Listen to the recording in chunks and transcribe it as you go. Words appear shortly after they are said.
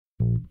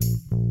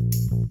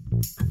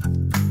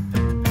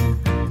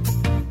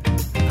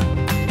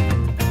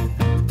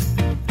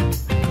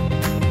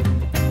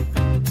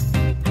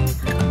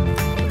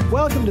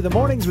Welcome to the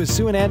Mornings with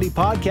Sue and Andy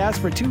podcast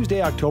for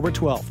Tuesday, October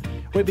 12th.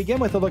 We begin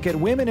with a look at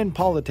women in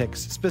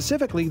politics,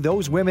 specifically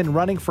those women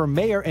running for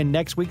mayor in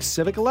next week's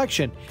civic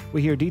election.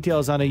 We hear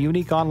details on a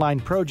unique online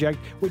project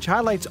which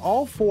highlights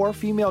all 4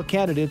 female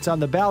candidates on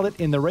the ballot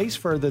in the race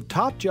for the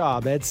top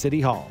job at City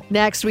Hall.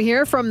 Next, we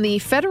hear from the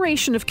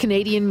Federation of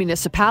Canadian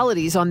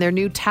Municipalities on their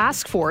new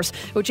task force,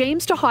 which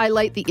aims to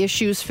highlight the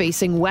issues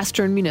facing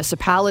Western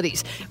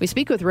municipalities. We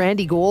speak with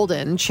Randy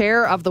Golden,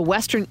 chair of the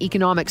Western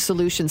Economic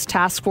Solutions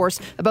Task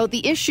Force, about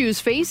the issues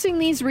facing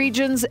these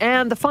regions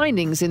and the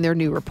findings in their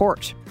new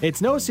report.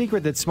 It's no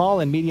secret that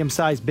small and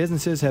medium-sized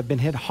businesses have been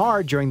hit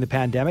hard during the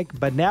pandemic,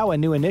 but now a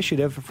new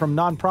initiative from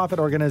nonprofit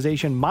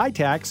organization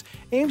MyTax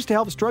aims to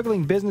help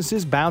struggling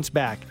businesses bounce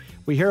back.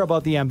 We hear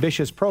about the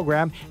ambitious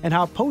program and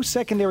how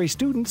post-secondary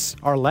students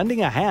are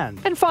lending a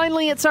hand. And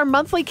finally, it's our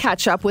monthly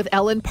catch-up with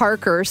Ellen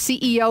Parker,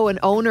 CEO and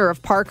owner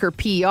of Parker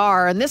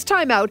PR. And this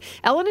time out,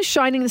 Ellen is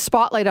shining the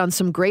spotlight on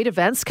some great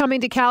events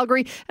coming to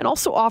Calgary and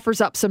also offers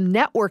up some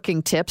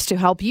networking tips to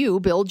help you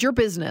build your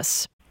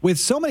business. With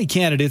so many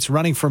candidates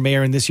running for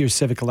mayor in this year's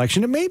civic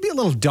election, it may be a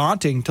little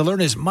daunting to learn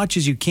as much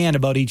as you can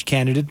about each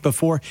candidate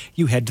before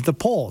you head to the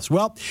polls.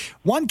 Well,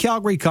 one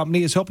Calgary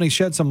company is hoping to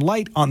shed some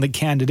light on the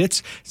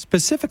candidates,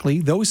 specifically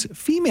those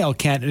female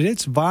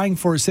candidates vying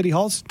for City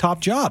Hall's top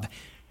job.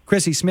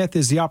 Chrissy Smith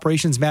is the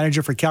operations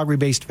manager for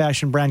Calgary-based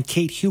fashion brand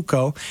Kate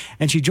Hugo,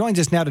 and she joins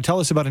us now to tell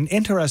us about an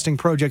interesting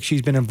project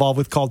she's been involved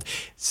with called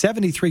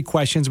 73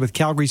 Questions with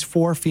Calgary's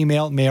 4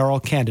 female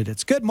mayoral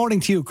candidates. Good morning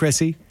to you,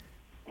 Chrissy.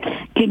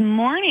 Good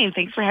morning.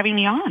 Thanks for having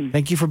me on.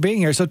 Thank you for being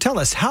here. So tell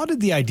us, how did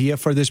the idea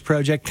for this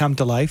project come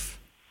to life?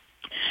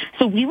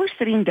 So we were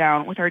sitting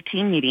down with our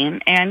team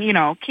meeting, and,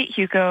 Kate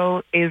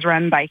Hugo is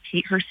run by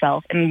Kate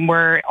herself, and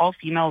we're all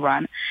female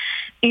run.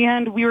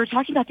 And we were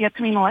talking about the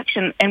upcoming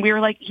election, and we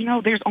were like,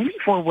 there's only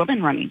 4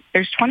 women running.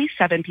 There's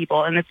 27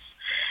 people, and at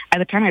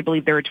the time I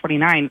believe there were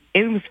 29.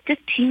 It was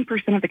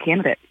 15% of the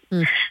candidates.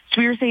 So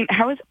we were saying,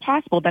 how is it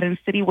possible that in a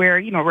city where,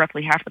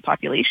 roughly half the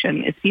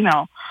population is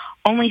female,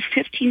 only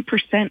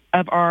 15%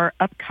 of our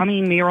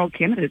upcoming mayoral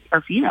candidates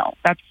are female?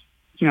 That's,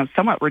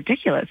 somewhat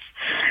ridiculous.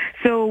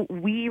 So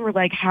we were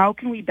like, how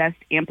can we best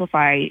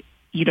amplify,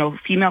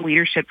 female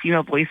leadership,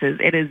 female voices?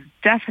 It is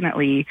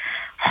definitely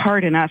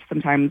hard enough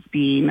sometimes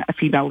being a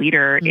female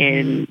leader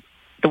in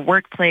the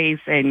workplace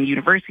and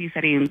university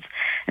settings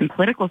and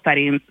political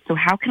settings. So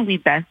how can we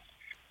best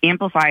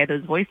amplify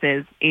those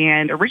voices?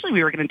 And originally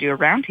we were going to do a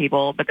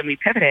roundtable, but then we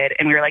pivoted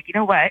and we were like, you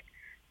know what?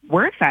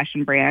 We're a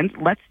fashion brand.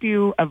 Let's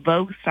do a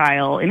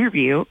Vogue-style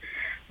interview,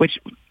 which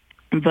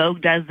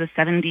Vogue does the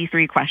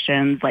 73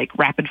 questions, like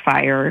rapid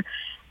fire,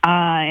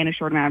 in a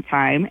short amount of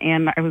time.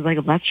 And I was like,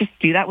 let's just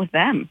do that with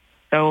them.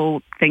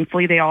 So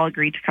thankfully, they all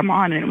agreed to come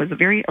on, and it was a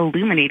very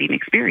illuminating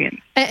experience.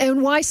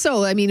 And why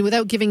so? I mean,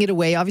 without giving it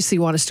away, obviously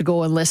you want us to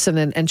go and listen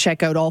and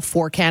check out all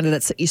 4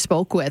 candidates that you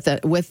spoke with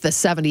the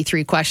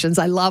 73 questions.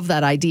 I love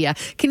that idea.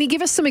 Can you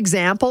give us some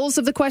examples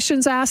of the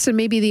questions asked and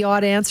maybe the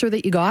odd answer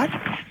that you got?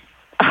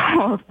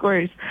 Oh, of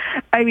course.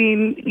 I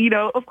mean,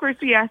 of course,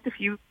 we asked a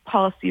few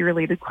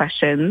policy-related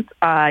questions.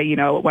 What are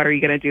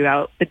you going to do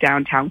about the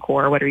downtown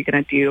core? What are you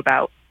going to do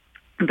about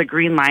the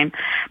Green Line?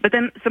 But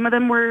then some of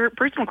them were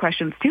personal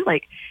questions, too,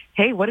 like,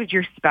 hey, what did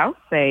your spouse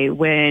say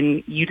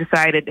when you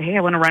decided, hey,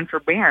 I want to run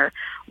for mayor?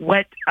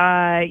 What,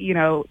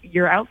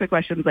 your outfit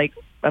questions, like,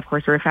 of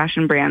course, we're a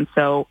fashion brand,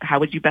 so how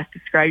would you best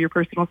describe your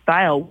personal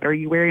style? What are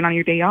you wearing on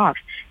your day off?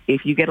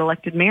 If you get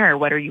elected mayor,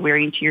 what are you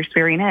wearing to your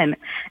swearing in?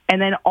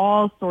 And then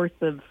all sorts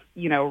of,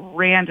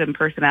 random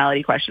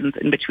personality questions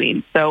in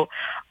between. So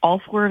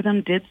all 4 of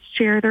them did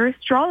share their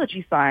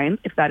astrology signs,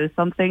 if that is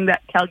something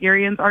that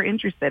Calgarians are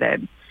interested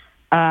in.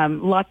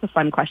 Lots of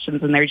fun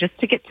questions in there just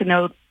to get to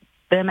know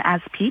them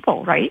as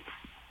people, right?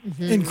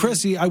 And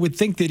Chrissy, I would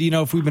think that,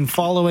 if we've been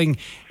following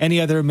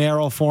any other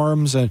mayoral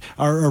forums or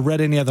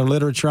read any other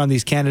literature on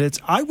these candidates,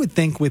 I would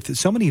think with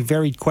so many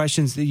varied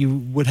questions that you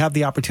would have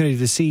the opportunity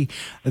to see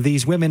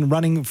these women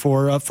running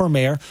for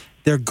mayor,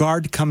 their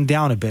guard come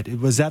down a bit.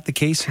 Was that the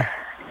case?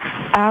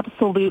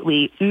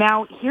 Absolutely.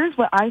 Now, here's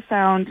what I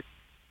found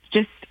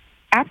just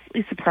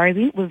absolutely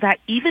surprising was that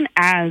even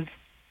as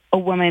a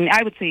woman,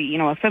 I would say,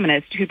 a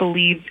feminist who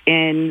believes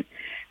in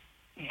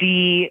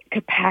the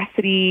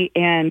capacity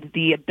and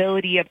the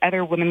ability of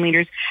other women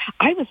leaders,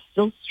 I was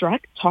still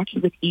struck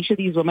talking with each of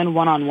these women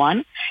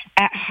one-on-one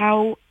at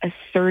how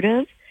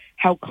assertive,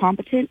 how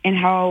competent, and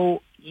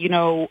how,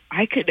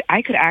 I could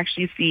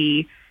actually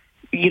see,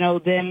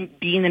 them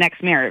being the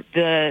next mayor,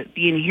 the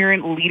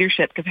inherent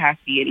leadership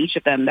capacity in each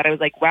of them that I was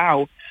like,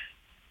 wow,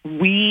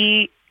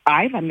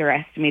 I've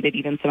underestimated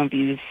even some of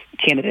these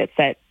candidates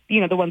that,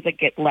 the ones that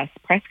get less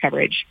press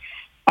coverage.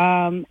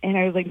 And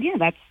I was like, yeah,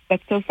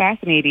 that's so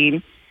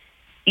fascinating.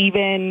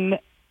 Even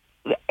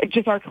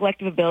just our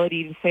collective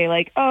ability to say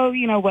like, oh,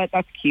 you know what,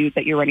 that's cute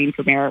that you're running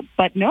for mayor.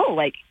 But no,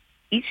 like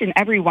each and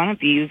every one of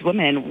these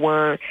women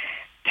were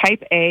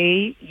type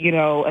A,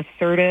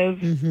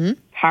 assertive,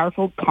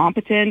 powerful,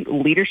 competent,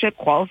 leadership,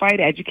 qualified,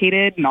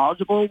 educated,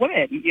 knowledgeable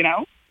women.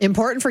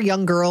 Important for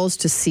young girls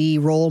to see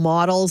role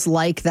models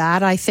like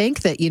that. I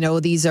think that,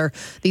 these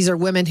are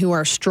women who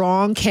are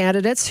strong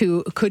candidates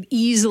who could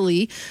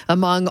easily,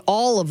 among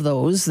all of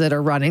those that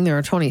are running, there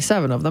are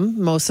 27 of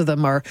them. Most of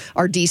them are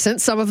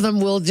decent. Some of them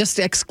will just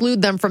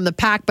exclude them from the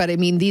pack. But I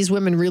mean, these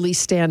women really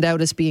stand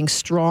out as being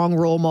strong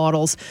role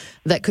models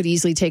that could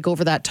easily take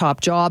over that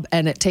top job.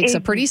 And it takes a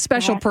pretty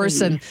special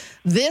person.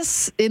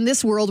 In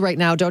this world right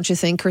now, don't you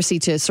think, Chrissy,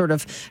 to sort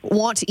of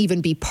want to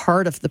even be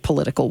part of the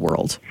political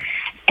world?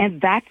 And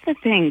that's the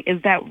thing,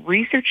 is that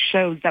research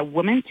shows that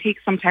women take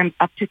sometimes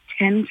up to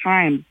 10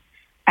 times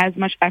as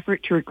much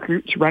effort to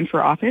recruit to run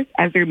for office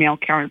as their male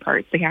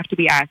counterparts. They have to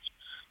be asked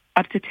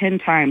up to 10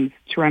 times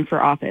to run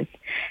for office.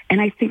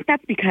 And I think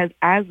that's because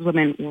as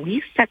women,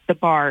 we set the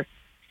bar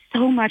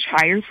so much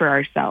higher for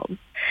ourselves.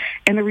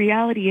 And the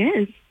reality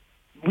is,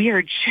 we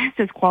are just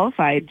as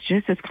qualified,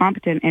 just as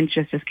competent, and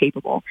just as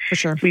capable. For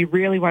sure. We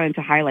really wanted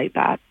to highlight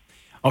that.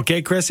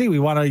 Okay, Chrissy, we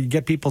want to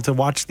get people to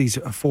watch these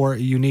 4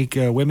 unique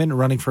women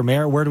running for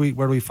mayor. Where do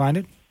we find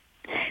it?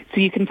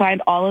 So you can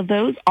find all of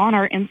those on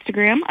our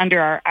Instagram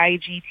under our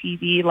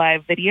IGTV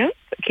live videos.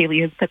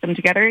 Kaylee has put them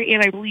together,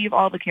 and I believe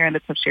all the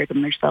candidates have shared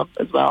them themselves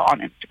as well on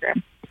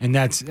Instagram. And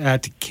that's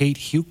at Kate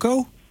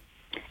Huco?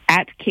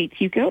 At Kate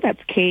Huco. That's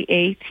Kate.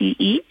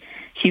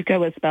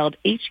 Huco is spelled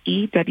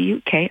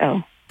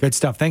Hewko. Good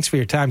stuff. Thanks for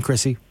your time,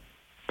 Chrissy.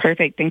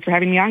 Perfect. Thanks for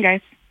having me on,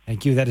 guys.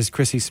 Thank you. That is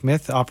Chrissy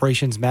Smith,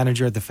 Operations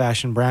Manager at the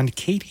fashion brand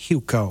Kate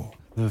Huco.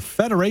 The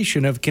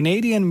Federation of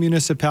Canadian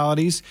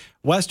Municipalities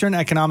Western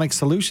Economic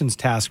Solutions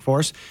Task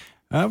Force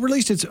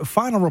released its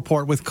final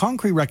report with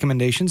concrete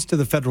recommendations to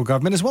the federal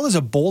government, as well as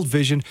a bold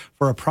vision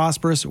for a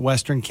prosperous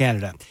Western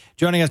Canada.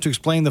 Joining us to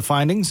explain the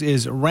findings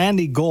is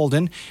Randy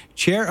Golden,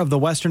 Chair of the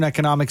Western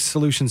Economic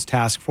Solutions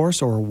Task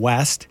Force, or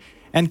WEST,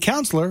 and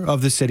Councillor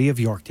of the City of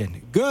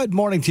Yorkton. Good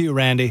morning to you,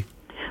 Randy.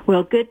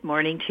 Well, good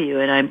morning to you,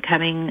 and I'm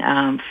coming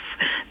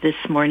this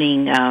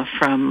morning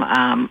from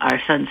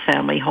our son's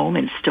family home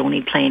in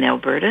Stony Plain,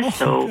 Alberta.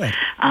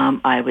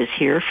 I was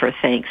here for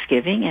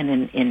Thanksgiving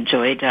and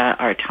enjoyed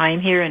our time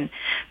here and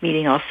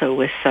meeting also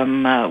with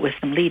some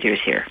leaders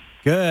here.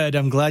 Good.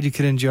 I'm glad you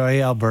could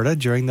enjoy Alberta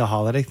during the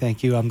holiday.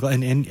 Thank you. I'm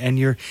glad, and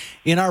you're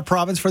in our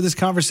province for this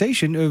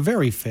conversation.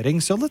 Very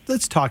fitting. So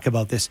let's talk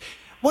about this.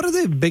 What are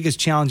the biggest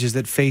challenges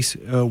that face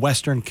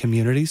Western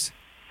communities?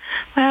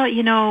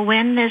 Well,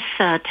 when this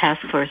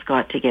task force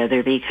got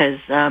together, because,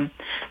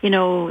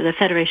 the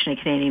Federation of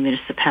Canadian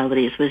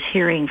Municipalities was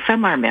hearing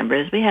from our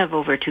members. We have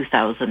over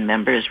 2,000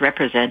 members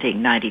representing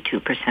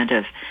 92%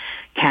 of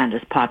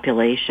Canada's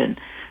population.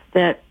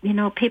 That,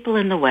 people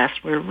in the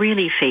West were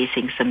really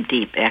facing some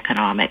deep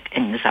economic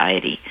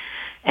anxiety.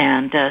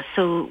 And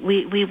so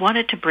we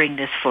wanted to bring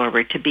this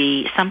forward to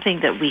be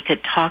something that we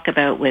could talk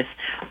about with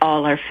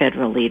all our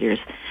federal leaders.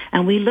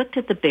 And we looked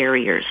at the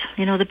barriers,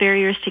 the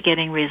barriers to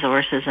getting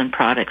resources and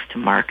products to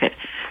market.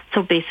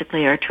 So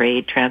basically our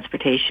trade,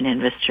 transportation,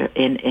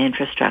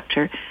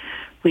 infrastructure.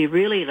 We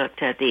really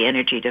looked at the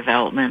energy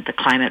development, the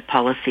climate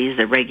policies,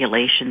 the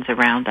regulations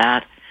around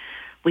that.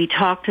 We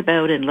talked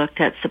about and looked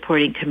at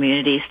supporting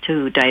communities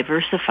to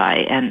diversify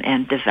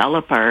and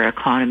develop our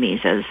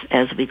economies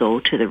as we go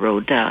to the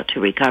road to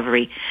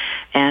recovery.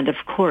 And of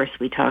course,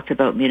 we talked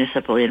about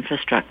municipal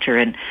infrastructure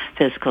and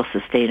physical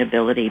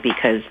sustainability,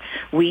 because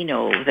we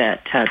know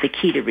that the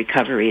key to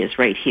recovery is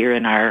right here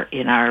in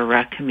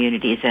our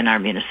communities and our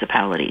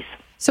municipalities.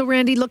 So,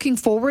 Randy, looking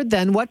forward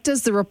then, what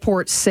does the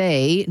report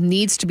say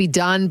needs to be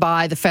done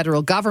by the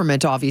federal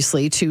government,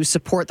 obviously, to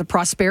support the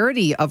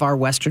prosperity of our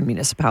Western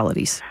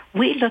municipalities?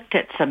 We looked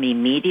at some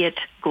immediate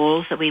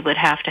goals that we would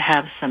have to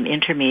have, some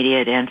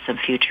intermediate and some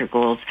future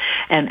goals.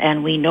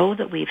 And we know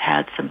that we've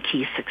had some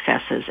key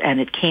successes, and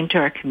it came to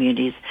our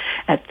communities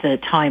at the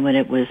time when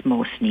it was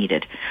most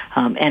needed.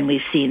 And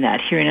we've seen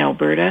that here in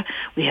Alberta.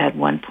 We had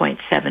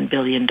 $1.7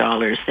 billion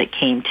that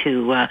came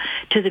to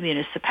the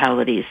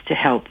municipalities to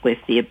help with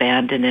the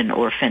abandoned and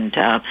orphaned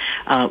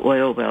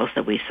oil wells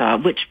that we saw,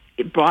 which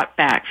brought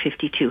back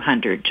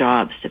 5,200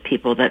 jobs to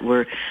people that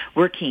were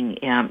working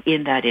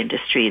in that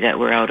industry that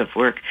were out of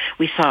work.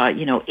 We saw,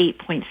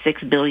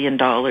 $8.6 billion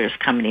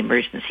come in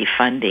emergency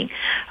funding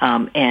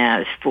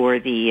as for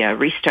the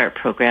Restart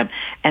program.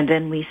 And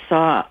then we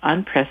saw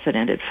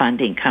unprecedented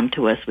funding come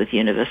to us with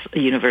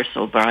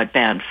Universal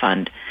Broadband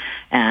Fund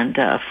and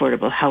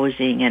affordable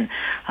housing and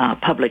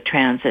public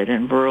transit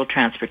and rural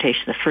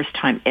transportation, the first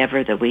time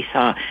ever that we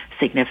saw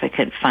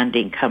significant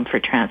funding come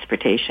for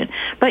transportation.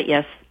 But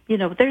yes,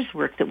 there's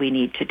work that we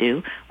need to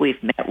do.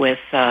 We've met with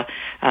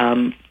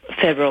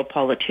federal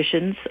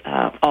politicians,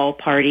 all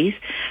parties,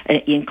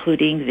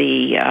 including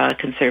the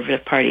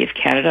Conservative Party of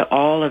Canada,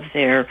 all of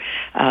their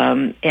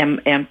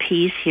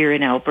MPs here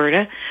in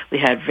Alberta. We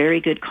had very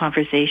good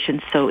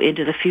conversations. So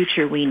into the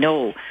future, we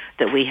know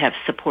that we have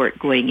support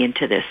going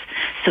into this.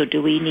 So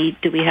do we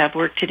have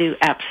work to do?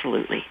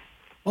 Absolutely.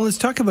 Well, let's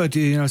talk about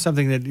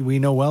something that we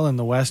know well in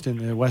the West,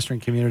 in the Western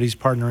communities,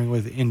 partnering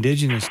with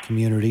Indigenous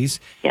communities.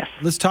 Yes.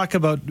 Let's talk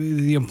about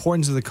the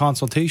importance of the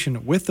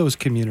consultation with those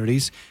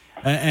communities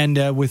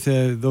and with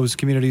those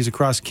communities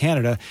across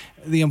Canada,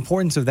 the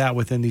importance of that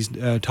within these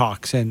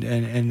talks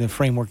and the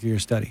framework of your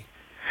study.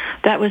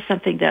 That was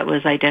something that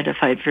was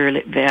identified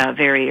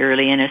very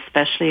early, and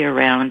especially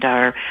around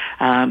our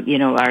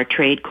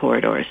trade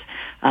corridors.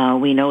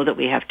 We know that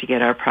we have to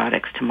get our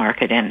products to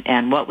market,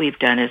 and what we've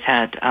done is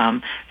had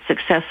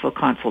successful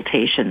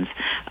consultations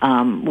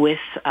with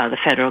the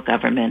federal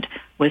government,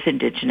 with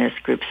Indigenous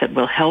groups that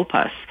will help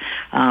us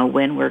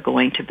when we're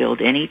going to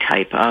build any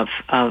type of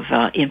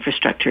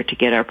infrastructure to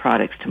get our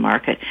products to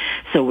market.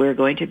 So we're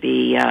going to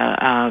be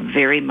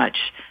very much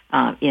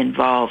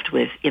involved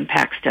with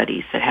impact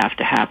studies that have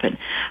to happen,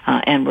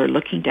 and we're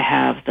looking to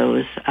have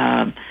those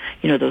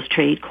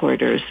trade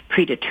corridors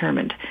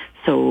predetermined.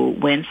 So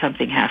when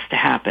something has to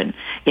happen,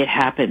 it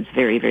happens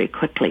very, very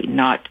quickly,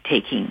 not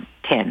taking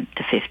 10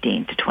 to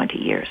 15 to 20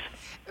 years.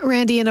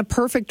 Randy, in a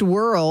perfect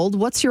world,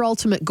 what's your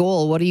ultimate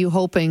goal? What are you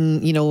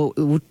hoping,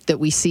 that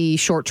we see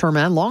short-term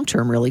and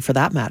long-term, really, for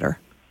that matter?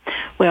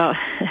 Well,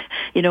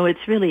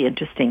 it's really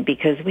interesting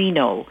because we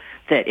know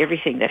that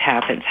everything that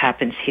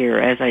happens here,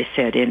 as I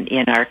said,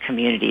 in our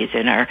communities,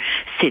 in our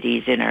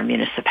cities, in our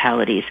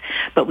municipalities.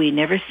 But we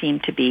never seem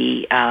to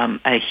be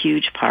a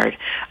huge part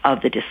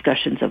of the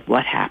discussions of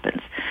what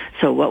happens.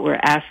 So what we're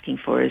asking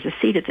for is a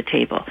seat at the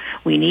table.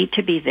 We need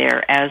to be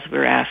there as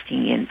we're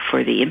asking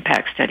for the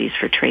impact studies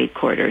for trade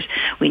corridors.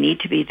 We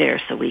need to be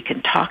there so we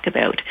can talk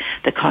about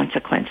the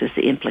consequences,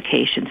 the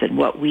implications, and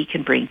what we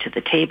can bring to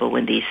the table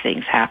when these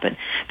things happen.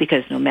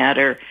 Because no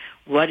matter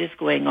what is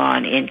going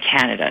on in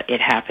Canada,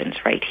 it happens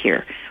right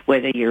here.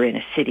 Whether you're in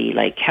a city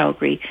like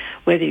Calgary,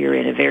 whether you're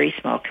in a very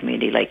small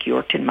community like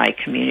Yorkton, my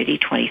community,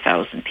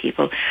 20,000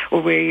 people,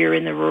 or where you're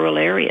in the rural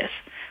areas.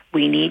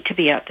 We need to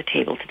be at the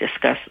table to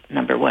discuss,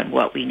 number one,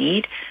 what we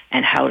need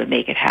and how to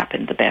make it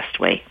happen the best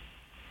way.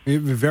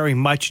 Very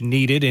much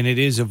needed, and it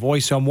is a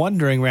voice. So I'm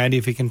wondering, Randy,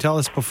 if you can tell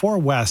us before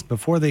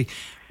the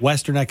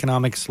Western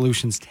Economic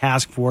Solutions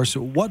Task Force,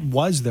 what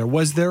was there?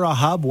 Was there a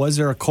hub? Was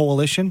there a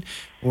coalition?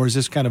 Or is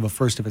this kind of a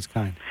first of its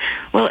kind?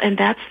 Well, and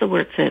that's the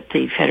work that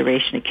the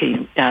Federation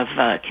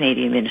of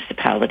Canadian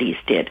Municipalities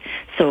did.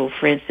 So,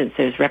 for instance,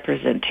 there's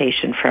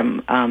representation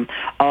from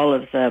all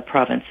of the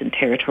province and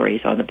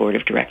territories on the board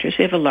of directors.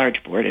 We have a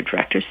large board of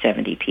directors,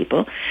 70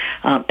 people.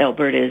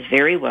 Alberta is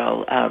very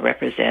well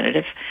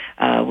representative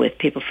with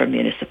people from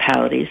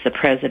municipalities. The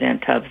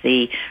president of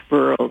the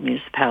Rural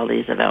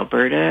Municipalities of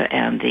Alberta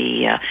and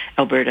the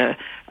Alberta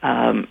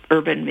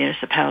Urban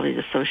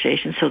Municipalities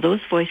Association. So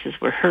those voices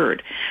were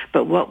heard.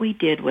 But what we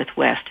did with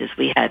West is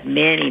we had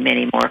many,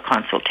 many more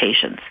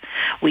consultations.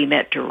 We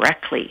met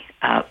directly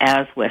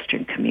as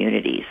Western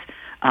communities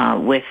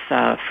with,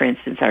 for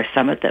instance, our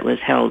summit that was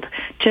held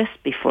just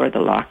before the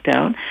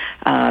lockdown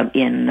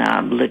in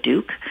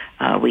Leduc.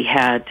 We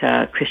had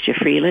Chrystia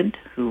Freeland,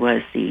 who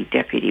was the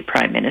Deputy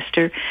Prime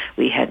Minister.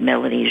 We had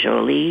Melanie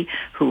Joly,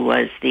 who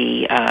was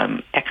the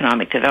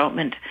Economic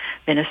Development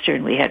Minister,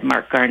 and we had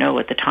Marc Garneau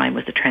at the time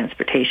was the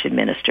Transportation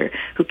Minister,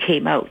 who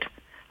came out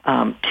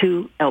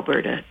to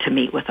Alberta to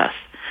meet with us.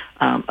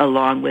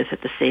 Along with,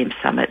 at the same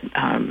summit,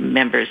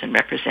 members and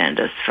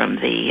representatives from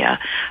the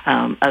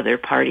other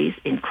parties,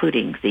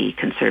 including the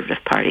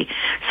Conservative Party.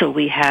 So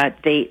we had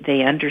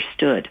they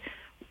understood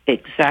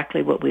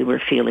exactly what we were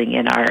feeling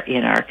in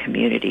our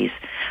communities.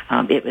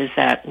 It was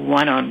that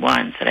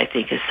one-on-one that I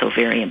think is so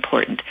very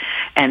important,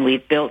 and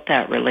we've built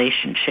that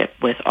relationship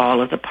with all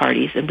of the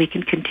parties, and we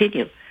can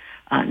continue.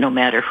 No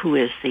matter who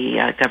is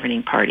the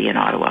governing party in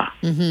Ottawa.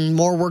 Mm-hmm.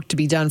 More work to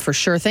be done for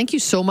sure. Thank you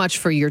so much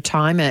for your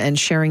time and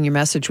sharing your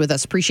message with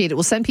us. Appreciate it.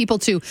 We'll send people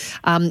to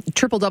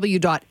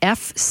www.fcm.ca.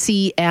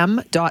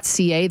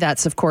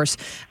 That's, of course,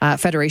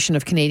 Federation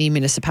of Canadian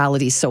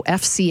Municipalities. So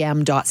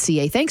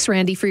fcm.ca. Thanks,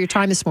 Randy, for your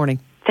time this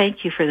morning.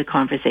 Thank you for the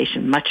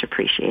conversation. Much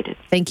appreciated.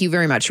 Thank you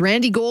very much.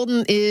 Randy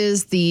Golden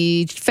is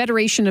the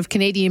Federation of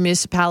Canadian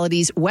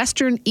Municipalities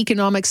Western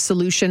Economic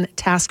Solution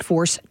Task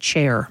Force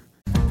Chair.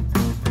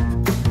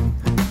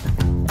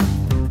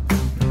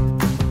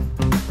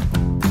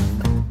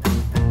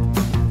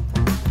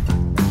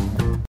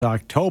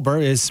 October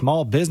is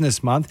Small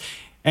Business Month,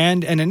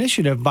 and an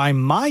initiative by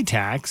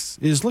MyTax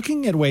is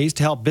looking at ways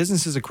to help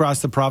businesses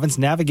across the province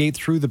navigate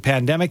through the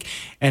pandemic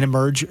and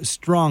emerge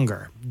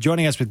stronger.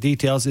 Joining us with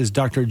details is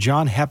Dr.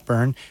 John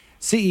Hepburn,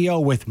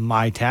 CEO with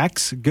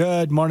MyTax.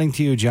 Good morning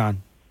to you,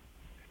 John.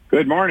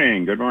 Good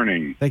morning. Good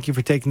morning. Thank you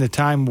for taking the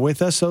time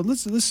with us. So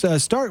let's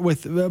start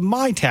with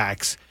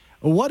MyTax.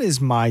 What is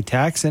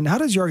MyTax, and how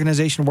does your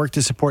organization work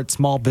to support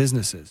small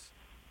businesses?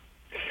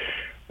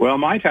 Well,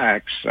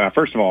 MyTax,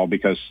 first of all,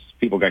 because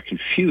people got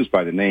confused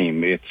by the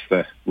name, it's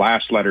the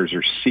last letters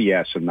are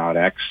CS and not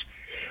X.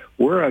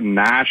 We're a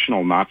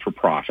national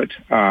not-for-profit,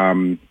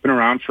 been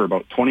around for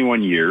about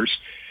 21 years,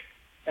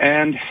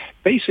 and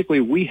basically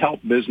we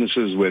help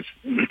businesses with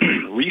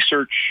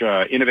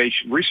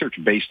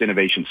research-based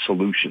innovation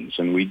solutions,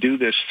 and we do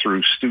this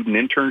through student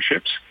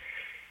internships,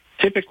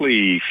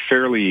 typically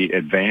fairly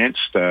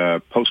advanced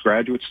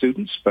postgraduate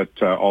students,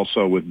 but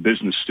also with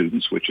business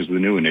students, which is the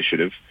new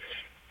initiative.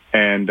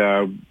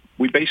 And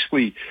we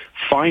basically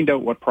find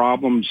out what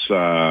problems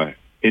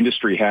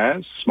industry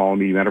has, small and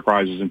medium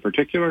enterprises in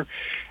particular,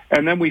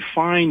 and then we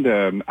find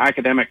an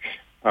academic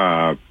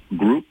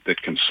group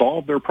that can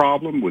solve their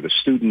problem with a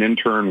student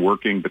intern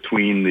working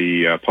between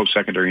the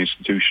post-secondary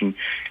institution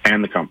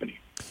and the company.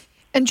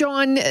 And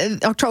John,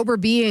 October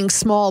being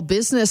Small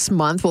Business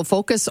Month, we'll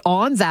focus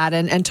on that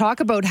and talk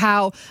about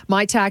how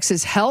MyTax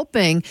is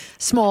helping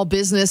small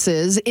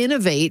businesses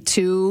innovate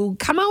to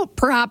come out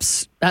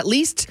perhaps at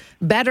least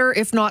better,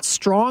 if not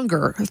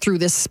stronger, through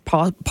this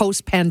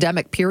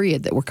post-pandemic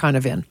period that we're kind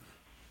of in.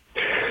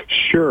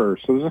 Sure.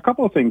 So there's a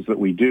couple of things that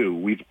we do.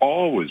 We've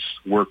always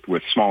worked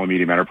with small and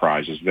medium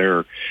enterprises.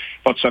 They're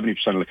about 70%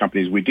 of the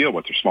companies we deal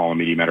with are small and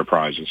medium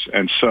enterprises.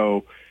 And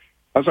so,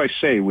 as I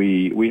say,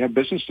 we have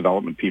business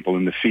development people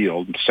in the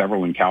field,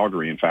 several in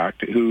Calgary, in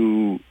fact,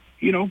 who,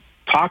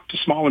 talk to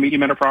small and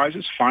medium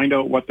enterprises, find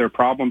out what their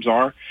problems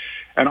are.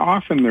 And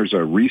often there's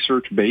a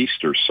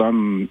research-based or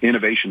some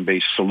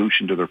innovation-based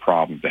solution to their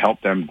problem to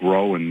help them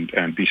grow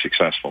and be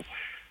successful.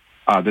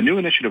 The new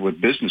initiative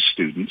with business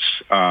students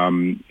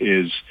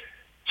is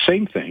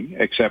same thing,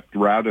 except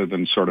rather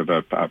than sort of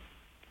a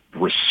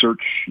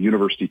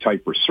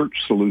university-type research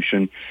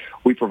solution,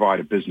 we provide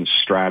a business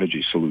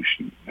strategy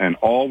solution, and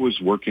always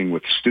working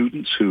with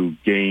students who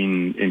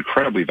gain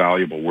incredibly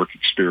valuable work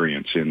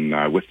experience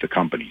with the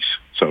companies,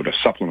 so to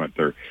supplement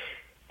the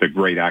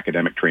great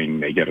academic training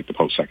they get at the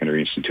post-secondary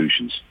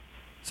institutions.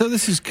 So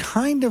this is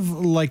kind of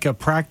like a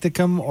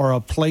practicum or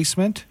a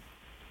placement?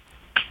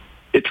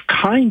 It's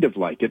kind of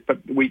like it,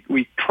 but we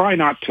try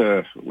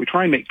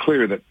and make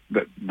clear that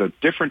the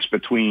difference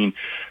between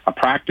a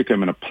practicum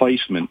and a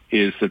placement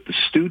is that the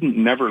student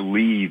never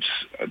leaves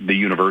the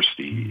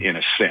university in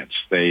a sense.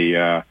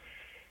 They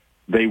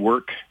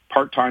work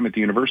part-time at the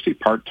university,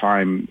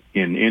 part-time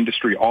in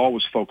industry,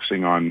 always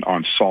focusing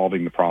on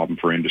solving the problem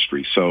for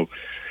industry. So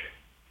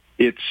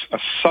it's a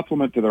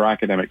supplement to their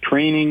academic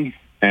training,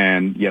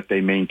 and yet they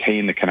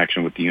maintain the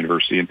connection with the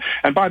university.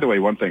 And by the way,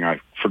 one thing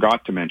I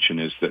forgot to mention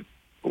is that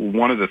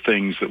one of the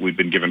things that we've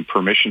been given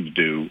permission to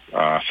do,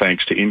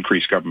 thanks to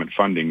increased government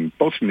funding,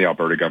 both from the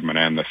Alberta government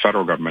and the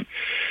federal government,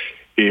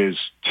 is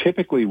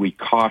typically we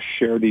cost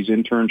share these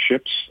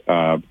internships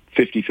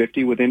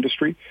 50-50 with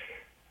industry.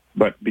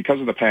 But because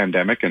of the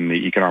pandemic and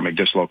the economic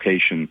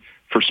dislocation,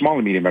 for small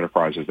and medium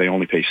enterprises, they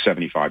only pay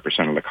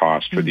 75% of the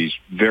cost for these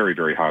very,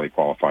 very highly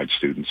qualified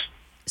students.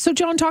 So,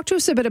 John, talk to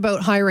us a bit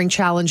about hiring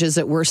challenges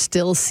that we're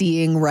still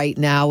seeing right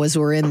now as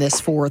we're in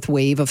this fourth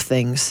wave of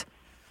things.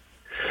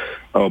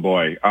 Oh,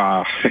 boy.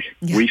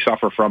 We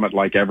suffer from it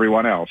like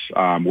everyone else.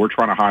 We're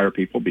trying to hire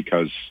people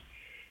because,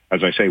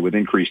 as I say, with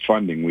increased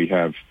funding, we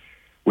have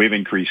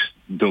increased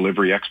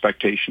delivery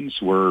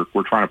expectations. We're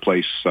trying to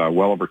place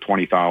well over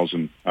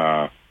 20,000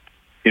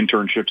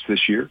 internships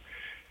this year.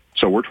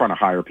 So we're trying to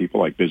hire people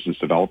like business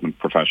development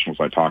professionals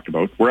I talked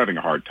about. We're having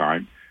a hard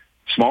time.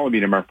 Small and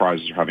medium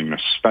enterprises are having an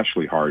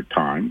especially hard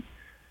time.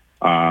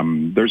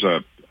 There's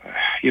a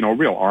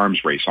real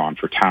arms race on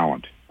for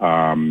talent.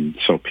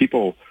 So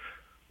people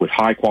with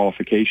high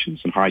qualifications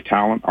and high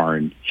talent are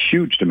in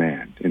huge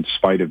demand in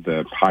spite of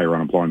the higher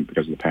unemployment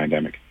because of the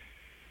pandemic.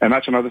 And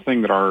that's another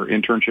thing that our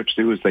internships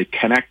do is they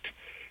connect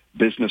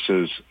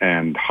businesses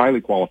and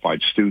highly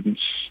qualified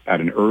students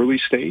at an early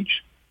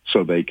stage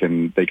so they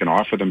can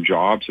offer them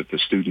jobs if the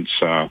students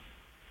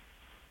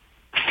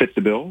fit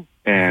the bill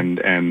and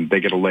they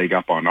get a leg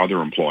up on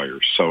other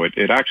employers. So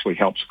it actually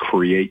helps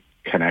create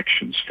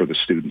connections for the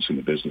students and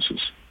the businesses.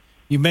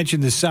 You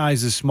mentioned the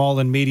size of small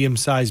and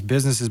medium-sized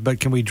businesses, but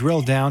can we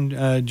drill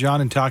down,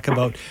 John, and talk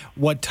about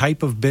what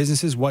type of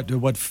businesses,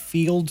 what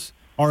fields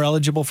are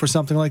eligible for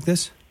something like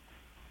this?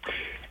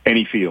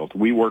 Any field.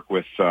 We work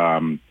with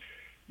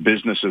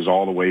businesses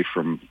all the way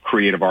from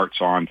creative arts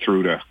on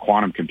through to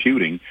quantum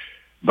computing,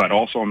 but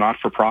also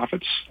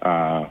not-for-profits,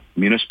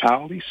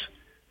 municipalities.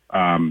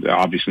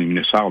 Obviously,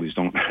 municipalities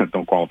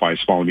don't qualify as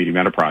small and medium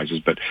enterprises,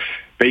 but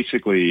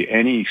basically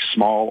any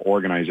small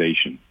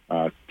organization,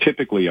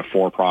 typically a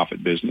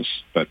for-profit business,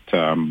 but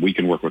we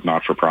can work with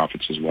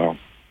not-for-profits as well.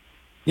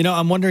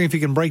 I'm wondering if you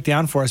can break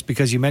down for us,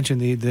 because you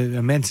mentioned the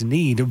immense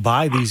need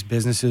by these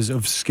businesses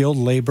of skilled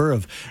labor,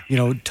 of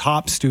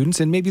top students,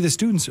 and maybe the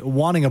students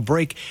wanting a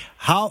break.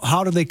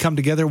 How do they come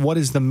together? What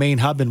is the main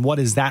hub, and what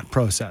is that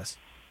process?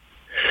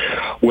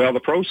 Well,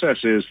 the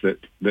process is that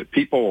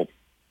people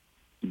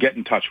get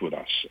in touch with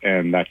us,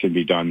 and that can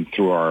be done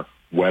through our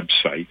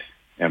website,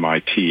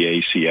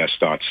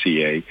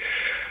 mitacs.ca,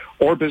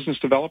 or business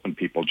development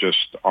people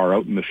just are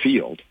out in the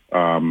field.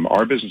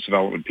 Our business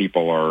development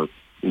people are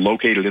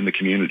located in the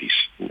communities,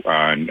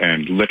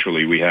 and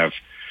literally we have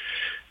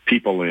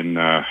people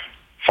in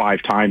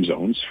 5 time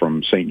zones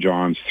from St.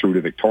 John's through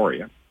to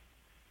Victoria,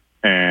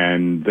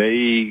 and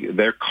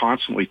they're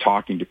constantly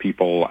talking to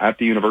people at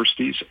the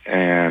universities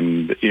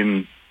and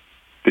in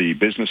the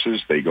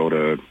businesses. They go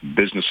to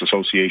business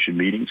association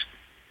meetings,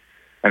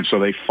 and so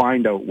they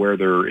find out where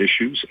there are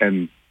issues,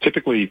 and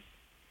typically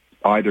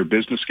either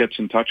business gets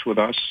in touch with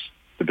us,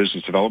 the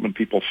business development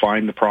people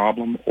find the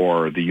problem,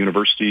 or the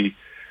university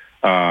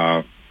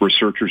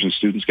researchers and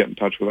students get in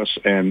touch with us,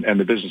 and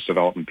the business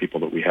development people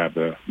that we have,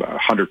 the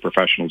 100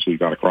 professionals we've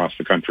got across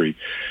the country,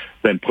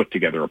 then put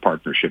together a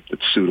partnership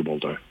that's suitable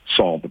to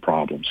solve the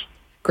problems.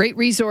 Great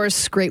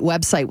resource, great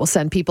website. We'll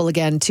send people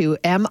again to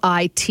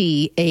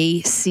MITACS,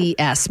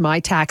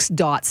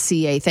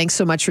 mytax.ca. Thanks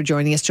so much for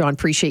joining us, John.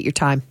 Appreciate your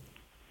time.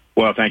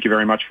 Well, thank you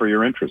very much for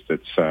your interest.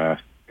 It's going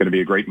to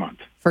be a great month.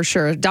 For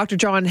sure. Dr.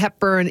 John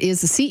Hepburn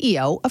is the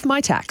CEO of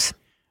MyTax.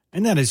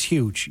 And that is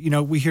huge. You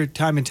know, we hear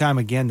time and time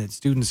again that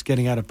students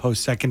getting out of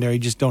post-secondary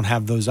just don't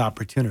have those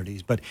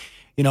opportunities. But,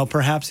 you know,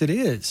 perhaps it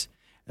is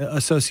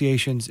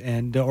associations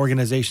and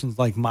organizations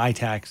like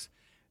MyTax,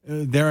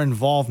 their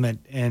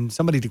involvement and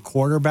somebody to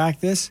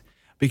quarterback this,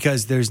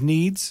 because there's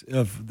needs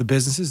of the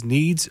businesses,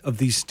 needs of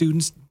these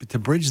students to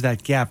bridge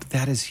that gap.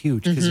 That is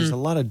huge because there's a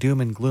lot of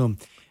doom and gloom.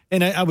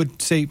 And I would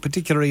say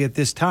particularly at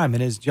this time,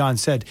 and as John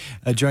said,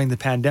 during the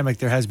pandemic,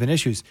 there has been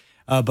issues.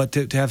 But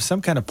to have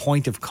some kind of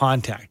point of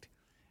contact,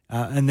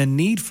 and the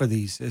need for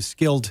these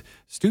skilled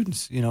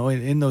students, you know,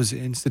 in those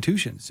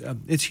institutions,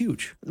 it's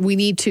huge. We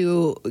need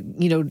to,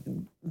 you know,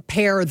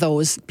 pair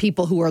those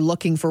people who are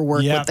looking for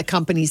work with the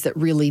companies that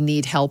really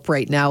need help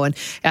right now. And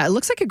it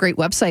looks like a great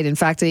website. In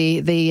fact,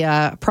 they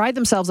pride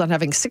themselves on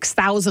having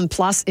 6,000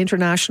 plus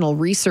international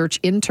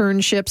research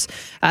internships.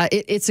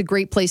 It's a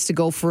great place to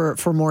go for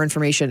more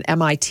information,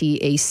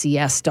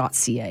 MITACS.ca.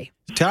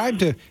 Time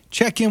to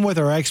check in with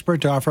our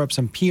expert to offer up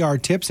some PR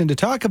tips and to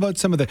talk about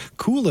some of the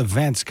cool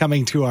events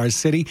coming to our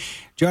city.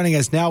 Joining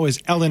us now is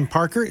Ellen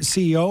Parker,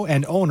 CEO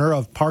and owner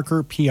of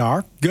Parker PR.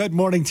 Good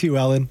morning to you,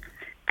 Ellen.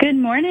 Good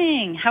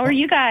morning. How are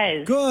you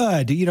guys?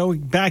 Good. You know,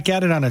 back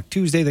at it on a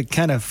Tuesday that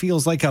kind of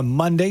feels like a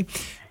Monday.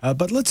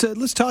 But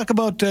let's talk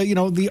about, you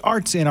know, the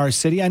arts in our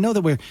city. I know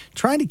that we're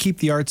trying to keep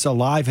the arts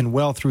alive and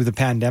well through the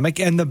pandemic,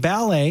 and the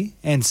ballet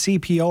and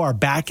CPO are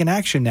back in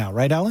action now,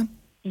 right, Ellen?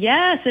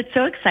 Yes, it's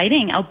so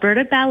exciting.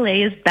 Alberta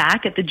Ballet is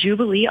back at the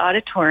Jubilee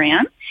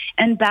Auditorium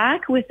and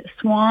back with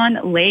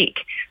Swan Lake.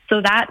 So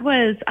that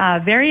was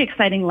very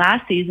exciting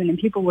last season, and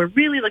people were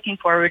really looking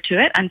forward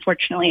to it.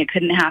 Unfortunately, it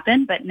couldn't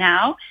happen. But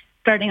now,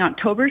 starting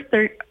October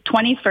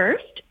 21st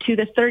to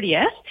the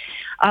 30th,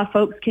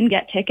 folks can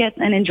get tickets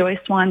and enjoy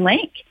Swan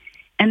Lake.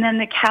 And then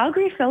the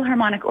Calgary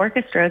Philharmonic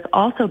Orchestra is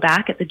also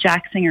back at the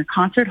Jack Singer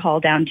Concert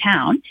Hall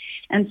downtown.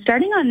 And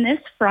starting on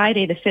this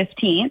Friday, the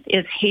 15th,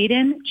 is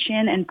Haydn,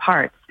 Chin, and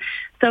Parts.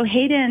 So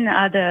Haydn,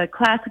 the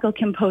classical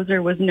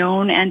composer, was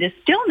known and is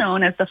still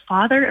known as the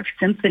father of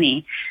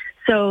symphony.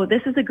 So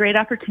this is a great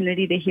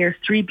opportunity to hear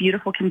three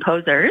beautiful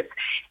composers.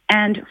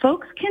 And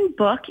folks can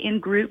book in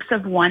groups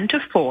of 1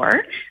 to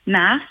 4.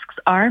 Masks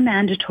are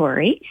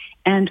mandatory,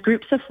 and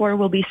groups of 4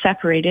 will be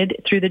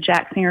separated through the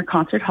Jack Singer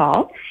Concert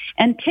Hall.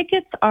 And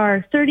tickets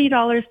are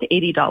 $30 to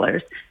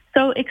 $80.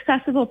 So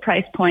accessible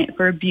price point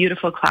for a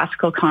beautiful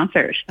classical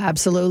concert.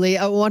 Absolutely.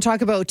 I want to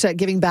talk about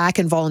giving back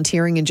and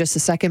volunteering in just a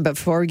second. But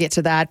before we get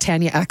to that,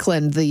 Tanya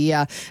Eklund, the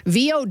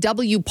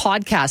VOW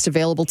podcast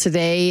available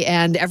today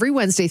and every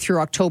Wednesday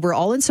through October,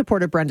 all in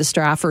support of Brenda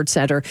Strafford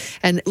Center,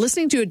 and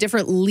listening to a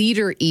different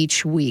leader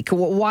each week.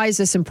 Why is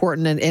this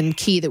important and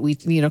key that we,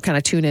 you know, kind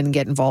of tune in and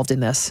get involved in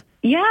this?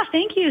 Yeah,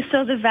 thank you.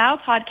 So the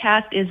VOW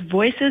podcast is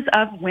Voices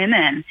of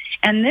Women,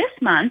 and this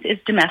month is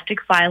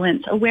Domestic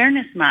Violence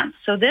Awareness Month.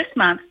 So this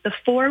month, the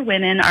 4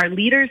 women are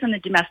leaders in the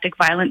domestic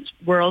violence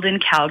world in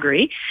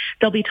Calgary.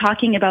 They'll be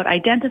talking about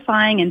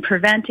identifying and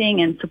preventing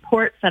and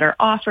supports that are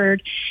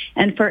offered.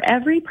 And for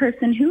every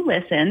person who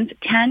listens,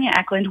 Tanya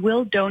Eklund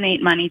will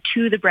donate money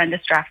to the Brenda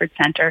Strafford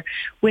Center,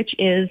 which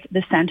is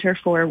the Center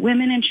for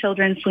Women and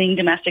Children Fleeing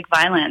Domestic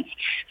Violence.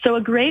 So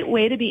a great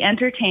way to be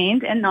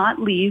entertained and not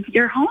leave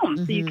your home.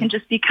 So you can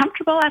just be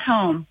comfortable at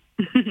home.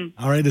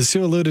 All right, as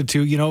Sue alluded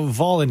to, you know,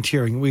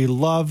 volunteering. We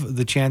love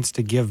the chance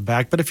to give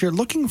back. But if you're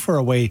looking for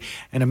a way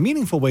and a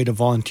meaningful way to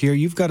volunteer,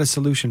 you've got a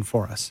solution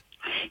for us.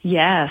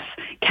 Yes.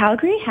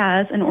 Calgary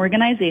has an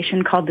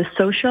organization called the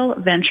Social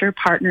Venture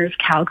Partners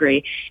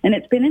Calgary, and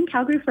it's been in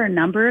Calgary for a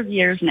number of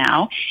years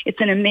now. It's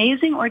an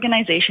amazing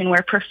organization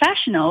where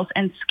professionals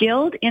and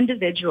skilled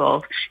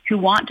individuals who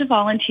want to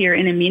volunteer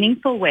in a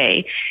meaningful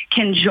way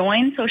can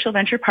join Social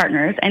Venture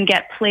Partners and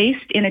get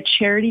placed in a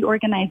charity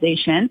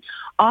organization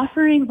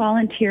offering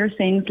volunteer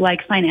things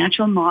like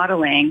financial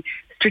modeling,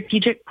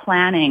 strategic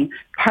planning,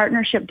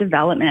 partnership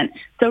development.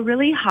 So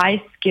really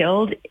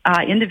high-skilled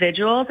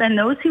individuals and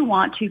those who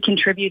want to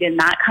contribute in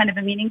that kind of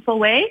a meaningful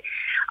way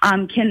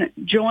can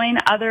join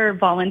other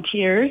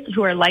volunteers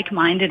who are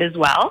like-minded as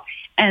well.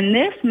 And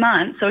this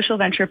month, Social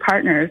Venture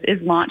Partners is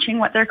launching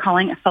what they're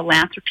calling a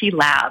philanthropy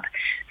lab.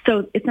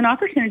 So it's an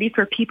opportunity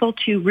for people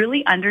to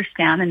really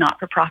understand the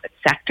not-for-profit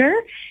sector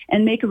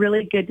and make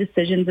really good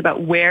decisions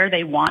about where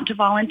they want to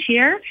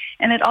volunteer.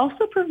 And it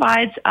also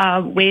provides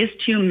ways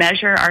to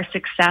measure our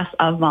success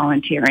of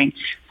volunteering.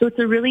 So it's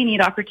a really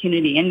neat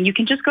opportunity. And you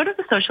can just go to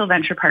the Social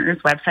Venture Partners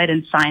website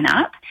and sign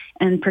up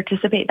and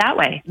participate that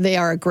way. They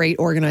are a great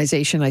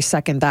organization. I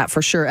second that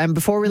for sure. And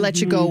before we let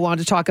you go, I want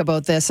to talk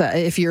about this.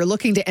 If you're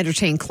looking to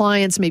entertain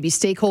clients, maybe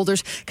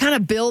stakeholders, kind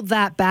of build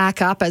that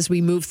back up as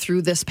we move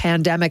through this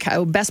pandemic.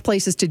 Best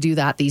places to do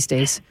that these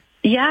days?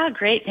 Yeah,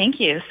 great. Thank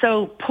you.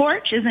 So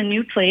Porch is a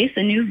new place,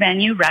 a new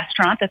venue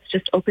restaurant that's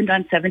just opened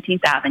on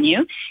 17th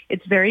Avenue.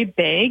 It's very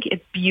big.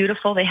 It's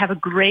beautiful. They have a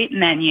great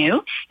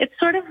menu. It's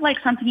sort of like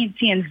something you'd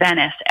see in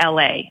Venice,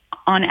 LA,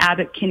 on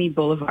Abbott Kinney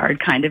Boulevard,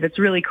 kind of. It's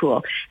really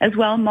cool. As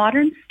well,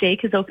 Modern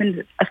Steak has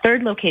opened a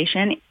third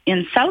location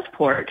in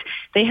Southport.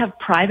 They have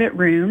private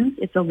rooms.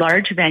 It's a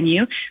large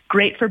venue,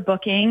 great for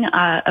booking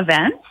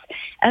events,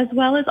 as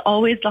well as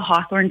always the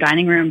Hawthorne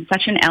Dining Room,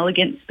 such an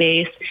elegant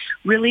space,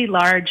 really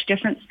large,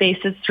 different spaces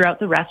throughout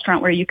the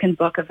restaurant where you can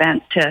book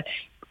events to,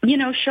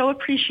 show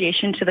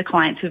appreciation to the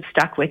clients who've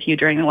stuck with you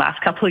during the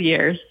last couple of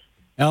years.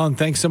 Ellen,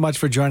 thanks so much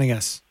for joining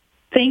us.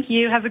 Thank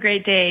you. Have a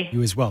great day.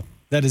 You as well.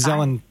 That is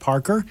Ellen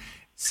Parker,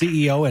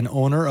 CEO and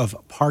owner of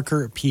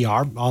Parker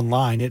PR,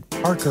 online at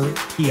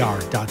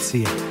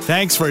parkerpr.ca.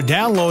 Thanks for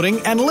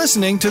downloading and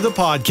listening to the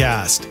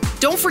podcast.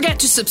 Don't forget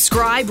to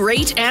subscribe,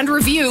 rate, and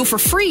review for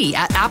free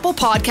at Apple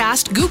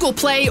Podcast, Google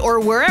Play, or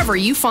wherever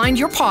you find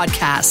your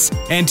podcasts.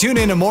 And tune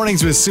in to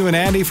Mornings with Sue and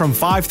Andy from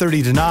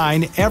 5:30 to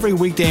 9 every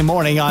weekday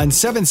morning on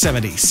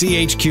 770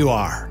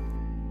 CHQR.